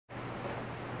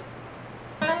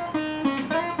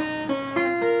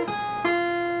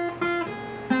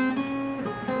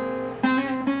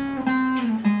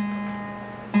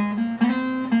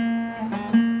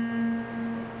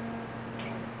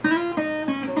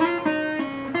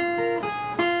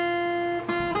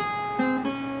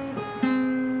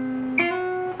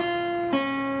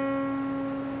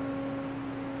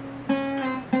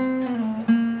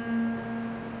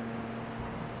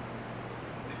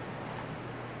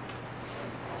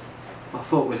I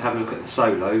thought we'd have a look at the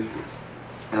solo.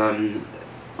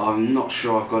 I'm not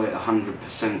sure I've got it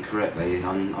 100% correctly.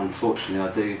 Unfortunately,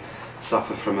 I do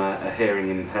suffer from a hearing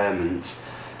impairment,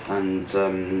 and so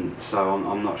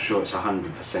I'm not sure it's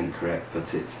 100% correct,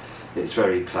 but it's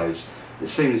very close. It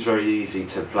seems very easy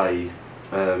to play,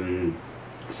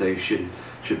 so you should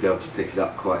be able to pick it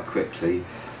up quite quickly.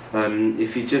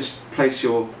 If you just place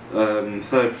your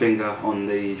third finger on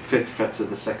the 5th fret of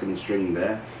the 2nd string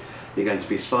there, you're going to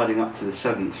be sliding up to the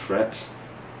 7th fret,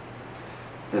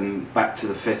 then back to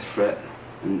the 5th fret,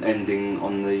 and ending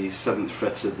on the 7th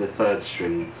fret of the 3rd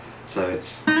string. So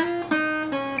it's...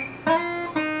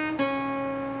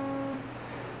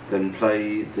 Then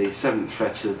play the 7th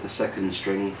fret of the 2nd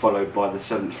string, followed by the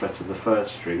 7th fret of the 1st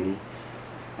string,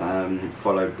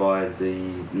 followed by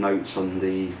the notes on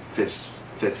the 5th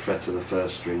fret of the 1st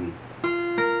string.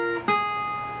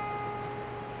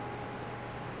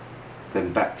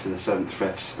 Then back to the 7th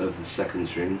fret of the 2nd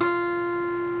string.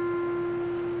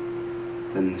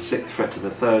 Then the 6th fret of the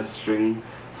 3rd string,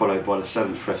 followed by the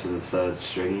 7th fret of the 3rd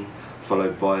string,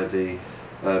 followed by the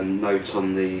note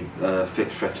on the 5th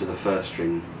fret of the 1st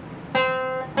string,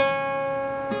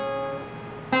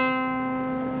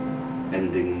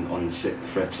 ending on the 6th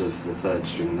fret of the 3rd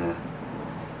string there.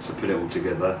 So put it all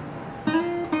together.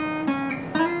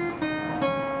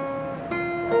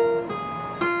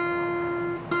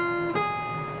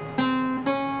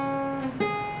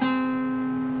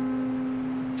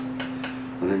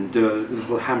 And then do a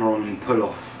little hammer on and pull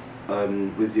off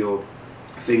with your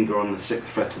finger on the 6th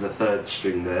fret of the 3rd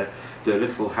string there. Do a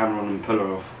little hammer on and pull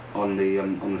off on the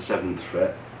 7th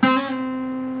fret.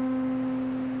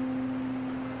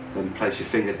 Then place your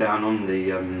finger down on the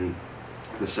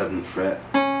 7th fret,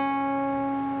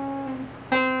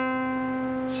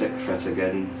 6th fret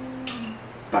again,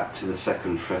 back to the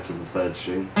 2nd fret of the 3rd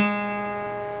string.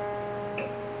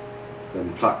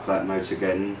 Then pluck that note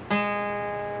again.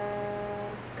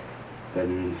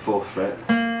 Then 4th fret,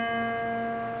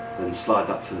 then slide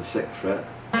up to the 6th fret,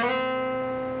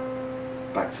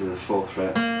 back to the 4th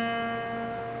fret,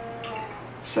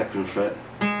 2nd fret,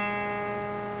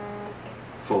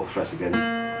 4th fret again.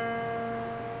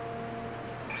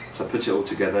 So put it all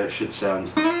together, it should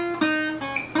sound.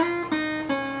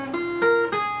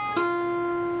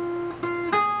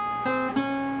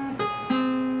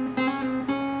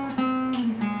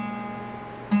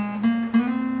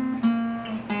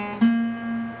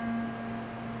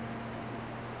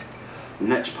 The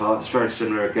next part is very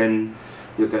similar again.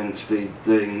 You're going to be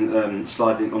doing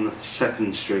sliding on the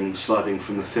 2nd string, sliding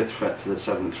from the 5th fret to the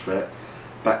 7th fret,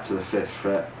 back to the 5th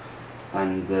fret,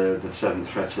 and the 7th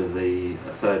fret of the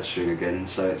 3rd string again.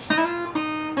 So it's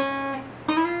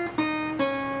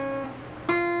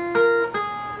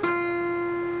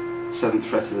 7th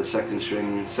fret of the 2nd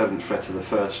string, 7th fret of the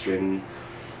 1st string,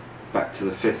 back to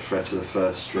the 5th fret of the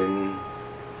 1st string,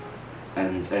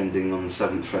 and ending on the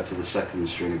 7th fret of the 2nd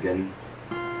string again.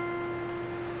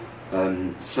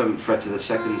 7th fret of the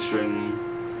 2nd string,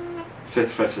 5th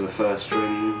fret of the 1st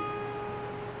string,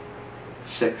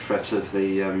 6th fret of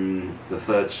the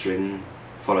 3rd string,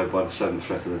 followed by the 7th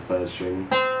fret of the 3rd string,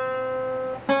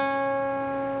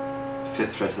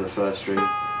 5th fret of the 1st string,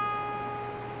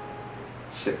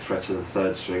 6th fret of the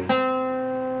 3rd string,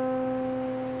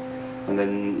 and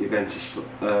then you're going to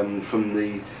from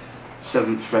the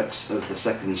 7th fret of the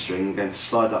 2nd string, you're going to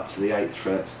slide up to the 8th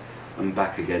fret and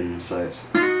back again. So it's,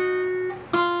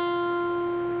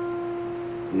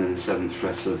 and then the 7th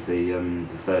fret of the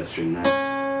 3rd string there,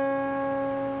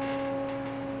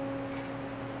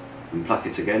 and pluck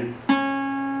it again,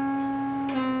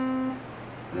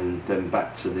 and then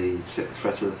back to the 6th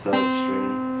fret of the 3rd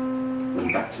string, then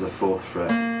back to the 4th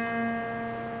fret,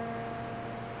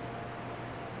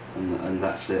 and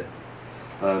that's it.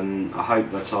 I hope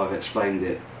that I've explained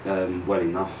it well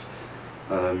enough.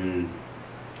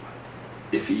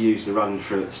 If you use the run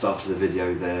through at the start of the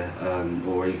video there,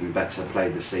 or even better, play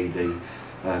the CD,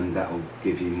 that will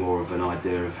give you more of an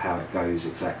idea of how it goes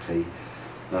exactly.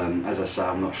 As I say,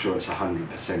 I'm not sure it's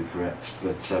 100% correct,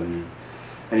 but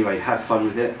anyway, have fun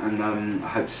with it, and I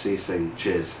hope to see you soon.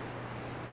 Cheers.